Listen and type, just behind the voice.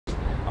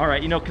All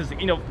right, you know, because,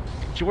 you know,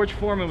 George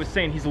Foreman was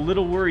saying he's a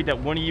little worried that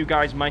one of you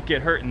guys might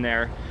get hurt in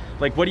there.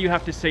 Like, what do you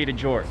have to say to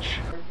George?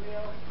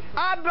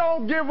 I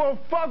don't give a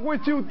fuck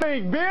what you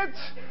think, bitch.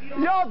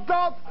 Your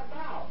thoughts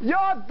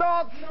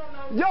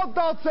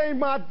ain't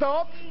my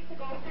thoughts.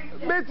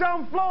 Bitch,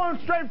 I'm flowing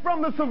straight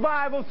from the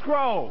survival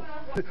scroll.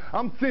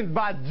 I'm sent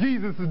by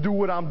Jesus to do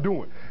what I'm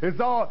doing. It's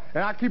all,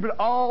 and I keep it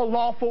all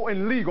lawful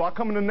and legal. I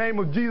come in the name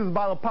of Jesus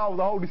by the power of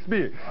the Holy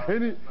Spirit.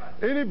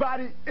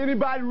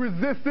 Anybody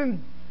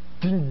resisting,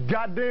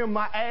 goddamn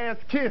my ass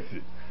kiss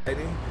it.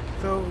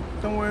 So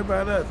don't worry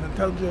about us, and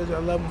tell George I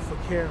love him for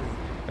caring.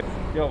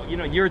 Yo, you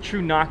know, you're a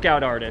true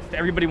knockout artist.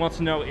 Everybody wants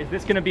to know, is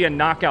this going to be a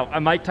knockout, a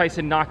Mike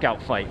Tyson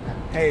knockout fight?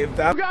 Hey, if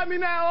that... You got me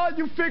now,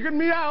 you figured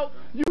me out.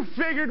 You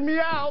figured me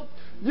out.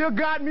 You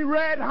got me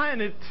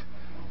red-handed.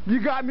 You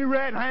got me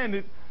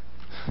red-handed.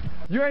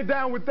 You ain't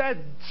down with that,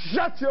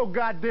 shut your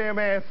goddamn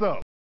ass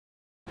up.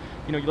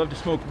 You know, you love to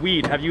smoke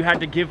weed. Have you had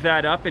to give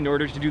that up in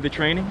order to do the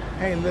training?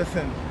 Hey,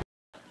 listen.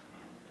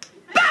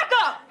 Back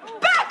up!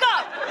 Back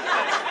up!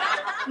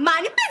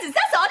 Mind your business.